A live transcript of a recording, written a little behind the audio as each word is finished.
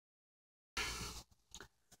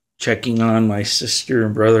checking on my sister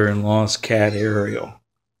and brother-in-law's cat, Ariel.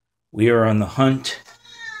 We are on the hunt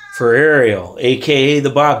for Ariel, a.k.a.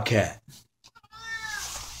 the Bobcat.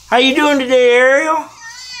 How you doing today, Ariel?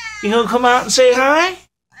 You gonna come out and say hi?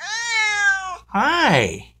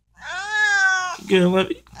 Hi. You gonna let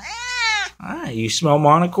me? Hi. You smell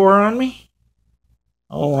Monocore on me?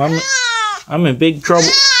 Oh, I'm in big trouble.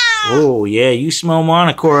 Oh yeah, you smell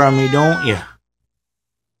Monocore on me, don't you?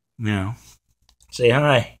 No. Say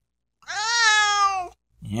hi.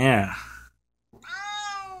 Yeah.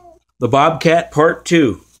 The Bobcat Part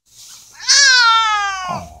 2.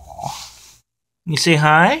 Aww. You say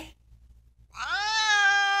hi?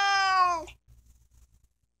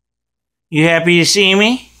 You happy to see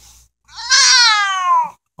me?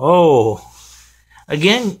 Oh.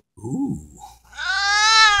 Again? Ooh.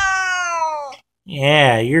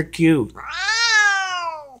 Yeah, you're cute.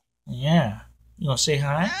 Yeah. You gonna say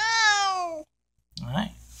hi?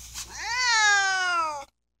 Hi.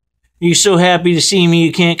 You so happy to see me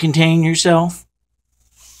you can't contain yourself?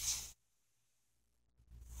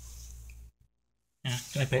 Yeah,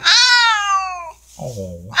 can I pet?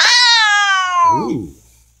 Oh. Ooh.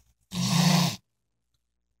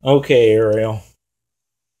 Okay, Ariel.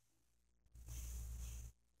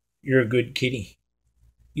 You're a good kitty.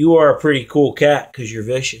 You are a pretty cool cat because you're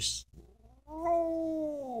vicious.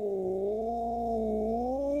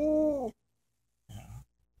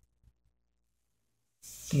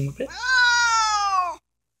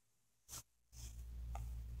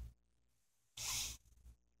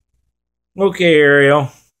 Okay, Ariel.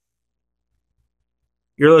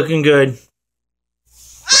 You're looking good.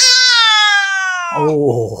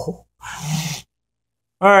 Oh.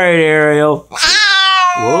 All right, Ariel.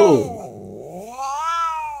 Whoa.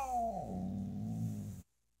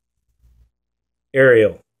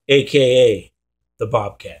 Ariel, a.k.a. the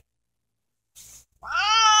Bobcat.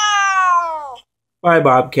 Bye,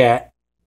 Bobcat.